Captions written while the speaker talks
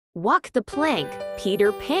"Walk the plank,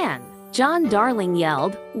 Peter Pan!" John Darling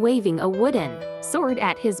yelled, waving a wooden sword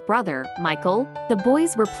at his brother, Michael. The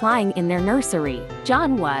boys were playing in their nursery.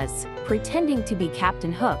 John was pretending to be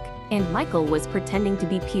Captain Hook, and Michael was pretending to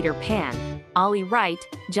be Peter Pan. "Ollie right,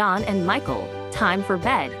 John and Michael, time for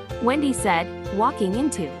bed," Wendy said, walking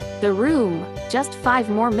into the room. "Just 5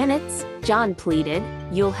 more minutes," John pleaded.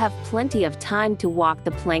 "You'll have plenty of time to walk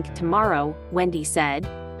the plank tomorrow," Wendy said.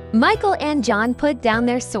 Michael and John put down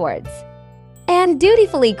their swords and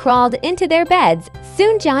dutifully crawled into their beds.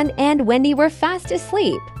 Soon John and Wendy were fast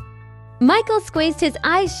asleep. Michael squeezed his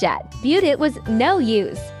eyes shut, but it was no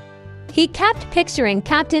use. He kept picturing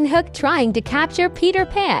Captain Hook trying to capture Peter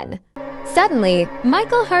Pan. Suddenly,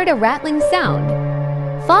 Michael heard a rattling sound,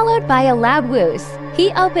 followed by a loud whoosh.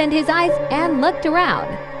 He opened his eyes and looked around.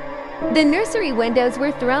 The nursery windows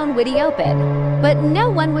were thrown wide open, but no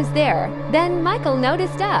one was there. Then Michael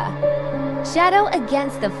noticed a shadow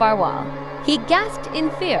against the far wall. He gasped in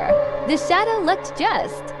fear. The shadow looked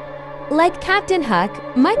just like Captain Hook.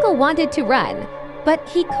 Michael wanted to run, but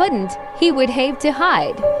he couldn't. He would have to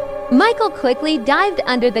hide. Michael quickly dived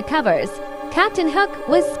under the covers. Captain Hook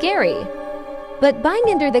was scary, but buying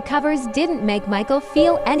under the covers didn't make Michael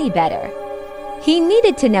feel any better. He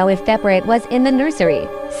needed to know if Pepper was in the nursery.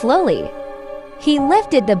 Slowly, he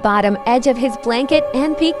lifted the bottom edge of his blanket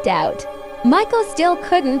and peeked out. Michael still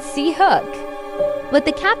couldn't see Hook, but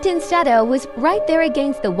the captain's shadow was right there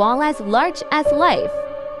against the wall, as large as life.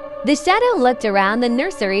 The shadow looked around the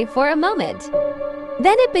nursery for a moment.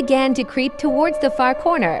 Then it began to creep towards the far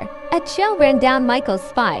corner. A chill ran down Michael's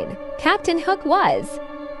spine. Captain Hook was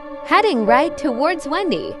heading right towards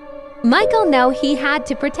Wendy. Michael knew he had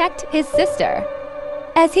to protect his sister.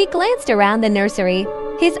 As he glanced around the nursery,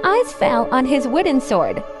 his eyes fell on his wooden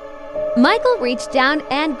sword. Michael reached down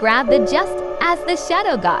and grabbed it just as the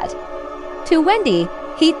shadow got to Wendy.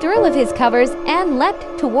 He threw off his covers and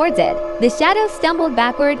leapt towards it. The shadow stumbled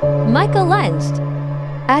backward. Michael lunged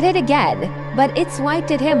at it again, but it swiped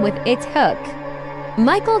at him with its hook.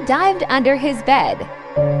 Michael dived under his bed.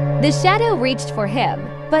 The shadow reached for him,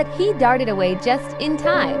 but he darted away just in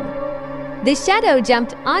time. The shadow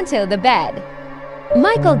jumped onto the bed.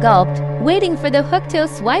 Michael gulped, waiting for the hook to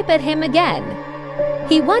swipe at him again.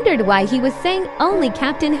 He wondered why he was saying only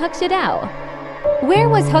Captain Hook should out. Where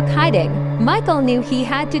was Hook hiding? Michael knew he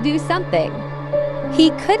had to do something. He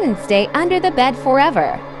couldn't stay under the bed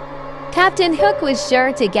forever. Captain Hook was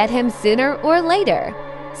sure to get him sooner or later.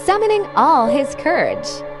 Summoning all his courage,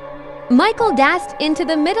 Michael dashed into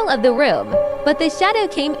the middle of the room, but the shadow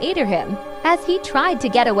came after him as he tried to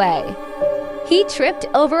get away. He tripped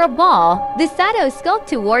over a ball. The shadow skulked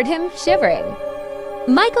toward him, shivering.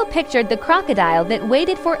 Michael pictured the crocodile that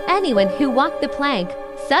waited for anyone who walked the plank.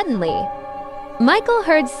 Suddenly, Michael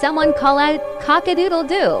heard someone call out,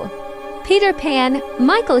 "Cock-a-doodle-doo!" "Peter Pan!"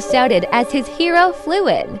 Michael shouted as his hero flew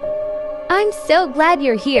in. "I'm so glad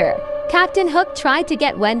you're here. Captain Hook tried to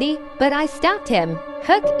get Wendy, but I stopped him.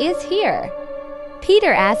 Hook is here."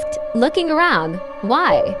 Peter asked, looking around.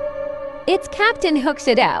 "Why?" "It's Captain Hook's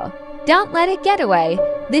shadow. Don't let it get away."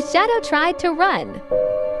 The shadow tried to run,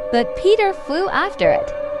 but Peter flew after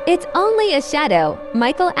it. "It's only a shadow,"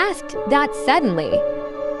 Michael asked that suddenly.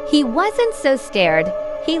 He wasn't so scared.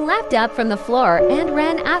 He leapt up from the floor and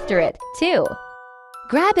ran after it, too.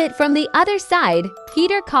 "Grab it from the other side,"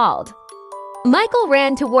 Peter called. Michael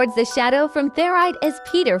ran towards the shadow from their right as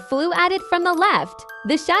Peter flew at it from the left.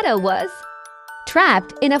 The shadow was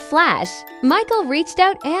trapped in a flash. Michael reached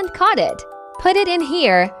out and caught it. "Put it in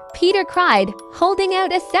here," Peter cried, holding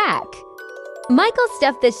out a sack. Michael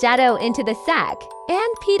stuffed the shadow into the sack,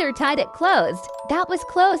 and Peter tied it closed. "That was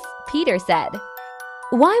close," Peter said.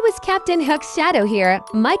 "Why was Captain Hook's shadow here?"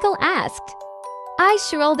 Michael asked. "I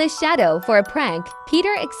shrolled the shadow for a prank,"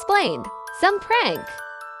 Peter explained. "Some prank."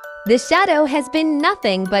 The shadow has been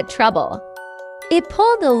nothing but trouble. It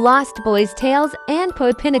pulled the lost boys' tails and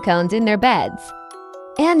put pinnacones in their beds.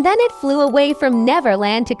 And then it flew away from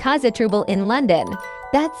Neverland to cause a trouble in London.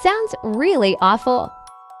 That sounds really awful.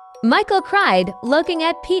 Michael cried, looking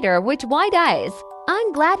at Peter with wide eyes.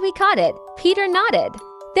 "I'm glad we caught it," Peter nodded.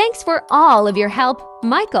 "Thanks for all of your help,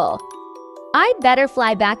 Michael. I'd better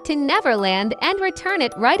fly back to Neverland and return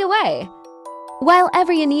it right away, while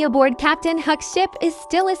everyone aboard Captain Hook's ship is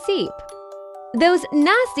still asleep. Those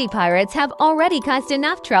nasty pirates have already caused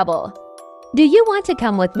enough trouble." "Do you want to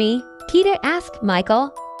come with me?" Peter asked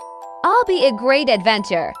Michael. "I'll be a great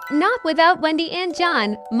adventure." "Not without Wendy and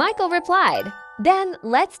John," Michael replied. "Then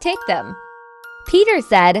let's take them," Peter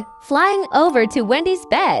said, flying over to Wendy's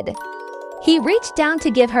bed. He reached down to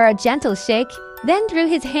give her a gentle shake, then drew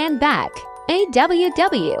his hand back.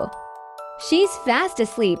 "AWW." She's fast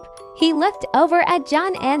asleep. He looked over at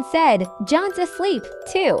John and said, John's asleep,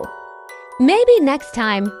 too. Maybe next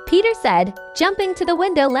time, Peter said, jumping to the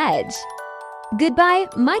window ledge. Goodbye,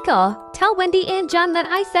 Michael. Tell Wendy and John that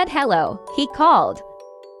I said hello, he called.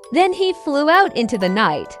 Then he flew out into the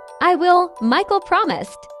night. I will, Michael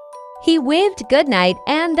promised. He waved goodnight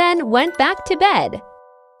and then went back to bed.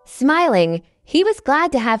 Smiling, he was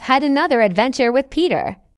glad to have had another adventure with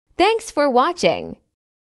Peter. Thanks for watching.